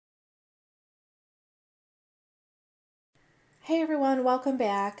Hey everyone, welcome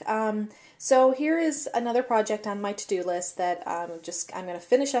back. So here is another project on my to-do list that I'm going to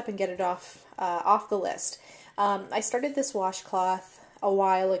finish up and get it off the list. I started this washcloth a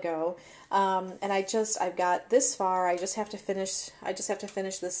while ago, and I've got this far. I just have to finish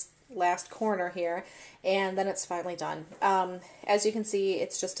this last corner here, and then it's finally done. As you can see,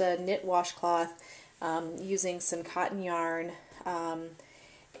 it's just a knit washcloth using some cotton yarn.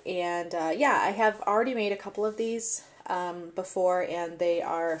 Yeah, I have already made a couple of these before, and they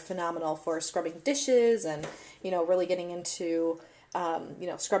are phenomenal for scrubbing dishes and, really getting into,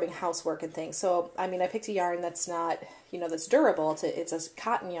 scrubbing housework and things. So, I mean, I picked a yarn that's not, that's durable. It's a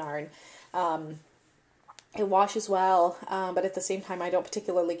cotton yarn. It washes well, but at the same time, I don't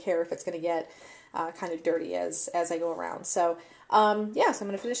particularly care if it's going to get kind of dirty as I go around. So, yeah, so I'm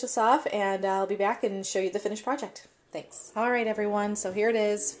going to finish this off, and I'll be back and show you the finished project. Thanks. All right, everyone, so here it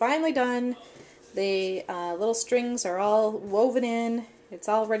is, finally done. The little strings are all woven in. It's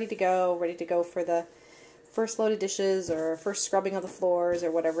all ready to go for the first load of dishes or first scrubbing of the floors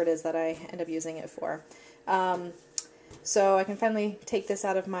or whatever it is that I end up using it for. So I can finally take this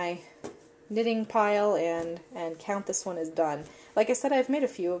out of my knitting pile and count this one as done. Like I said, I've made a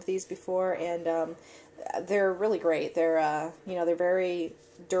few of these before, and they're really great. They're very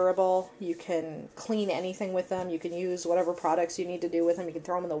durable. You can clean anything with them. You can use whatever products you need to do with them. You can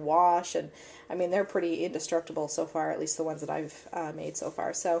throw them in the wash, and I mean, they're pretty indestructible so far, at least the ones that I've made so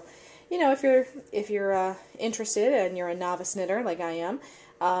far. So, if you're interested and you're a novice knitter like I am,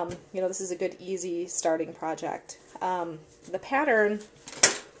 this is a good, easy starting project. The pattern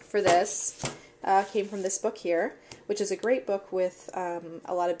for this came from this book here, which is a great book with a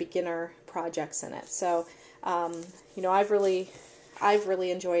lot of beginner projects in it. So, I've really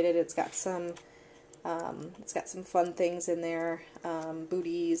enjoyed it. It's got some fun things in there,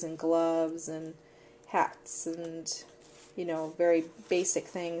 booties and gloves and hats and, very basic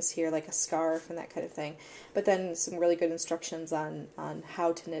things here like a scarf and that kind of thing. But then some really good instructions on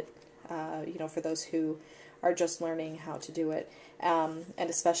how to knit, for those who are just learning how to do it, and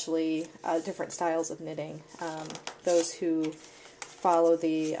especially different styles of knitting. Those who follow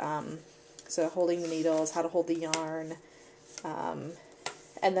the, so holding the needles, how to hold the yarn, and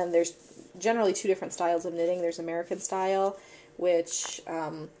then there's generally two different styles of knitting. There's American style, which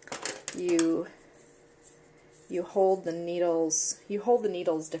you hold the needles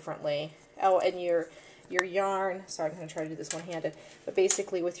differently. Oh, and your yarn. Sorry, I'm going to try to do this one-handed. But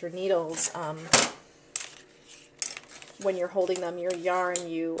basically, with your needles, when you're holding them, your yarn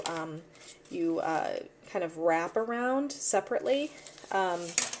you kind of wrap around separately, and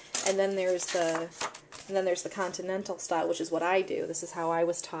then there's the continental style, which is what I do. This is how I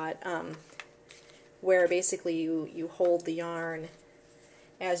was taught, where basically you hold the yarn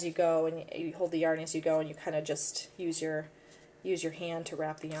as you go, and you hold the yarn as you go, and you kind of just use your hand to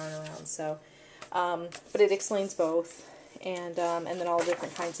wrap the yarn around. So, but it explains both, and then all the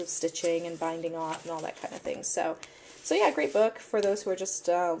different kinds of stitching and binding off and all that kind of thing. So yeah, great book for those who are just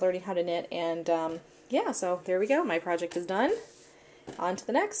learning how to knit. And yeah, so there we go. My project is done. On to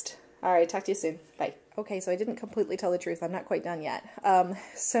the next. All right, talk to you soon. Bye. Okay, so I didn't completely tell the truth. I'm not quite done yet.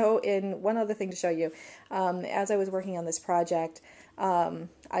 So in one other thing to show you, as I was working on this project,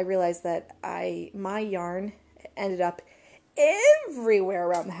 I realized that my yarn ended up everywhere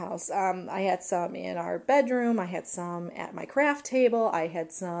around the house. I had some in our bedroom. I had some at my craft table. I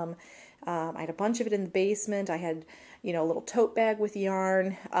had a bunch of it in the basement. I had, a little tote bag with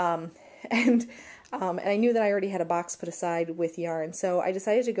yarn, and I knew that I already had a box put aside with yarn, so I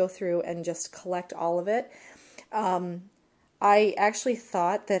decided to go through and just collect all of it. I actually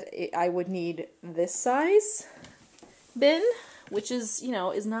thought that I would need this size bin, which is,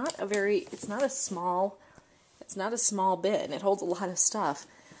 is not it's not a small bin. It holds a lot of stuff.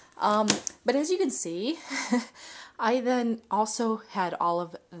 But as you can see, I then also had all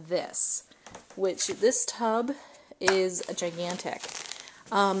of this, which this tub is gigantic.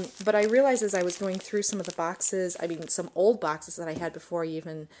 But I realized as I was going through some of the boxes, some old boxes that I had before I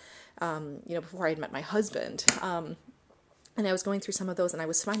even, before I had met my husband, and I was going through some of those, and I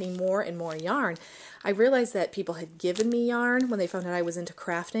was finding more and more yarn. I realized that people had given me yarn when they found out I was into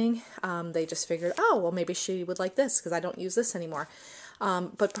crafting. They just figured, oh, well, maybe she would like this because I don't use this anymore.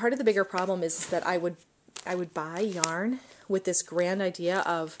 But part of the bigger problem is that I would buy yarn with this grand idea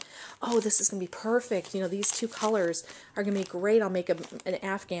of, oh, this is going to be perfect. These two colors are going to be great. I'll make an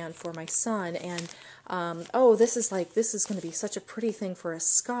afghan for my son. And, oh, this is going to be such a pretty thing for a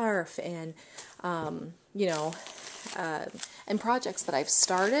scarf. And, and projects that I've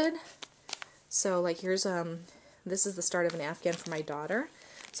started. So, like, here's, this is the start of an afghan for my daughter.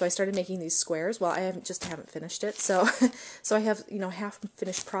 So I started making these squares. Well, I haven't finished it. So so I have, you know, half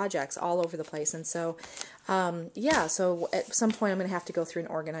finished projects all over the place. And so yeah, so at some point I'm going to have to go through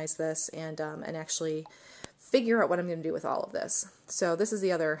and organize this and actually figure out what I'm going to do with all of this. So this is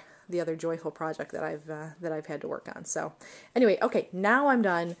the other joyful project that I've had to work on. So anyway, okay, now I'm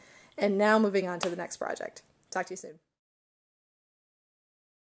done, and now moving on to the next project. Talk to you soon.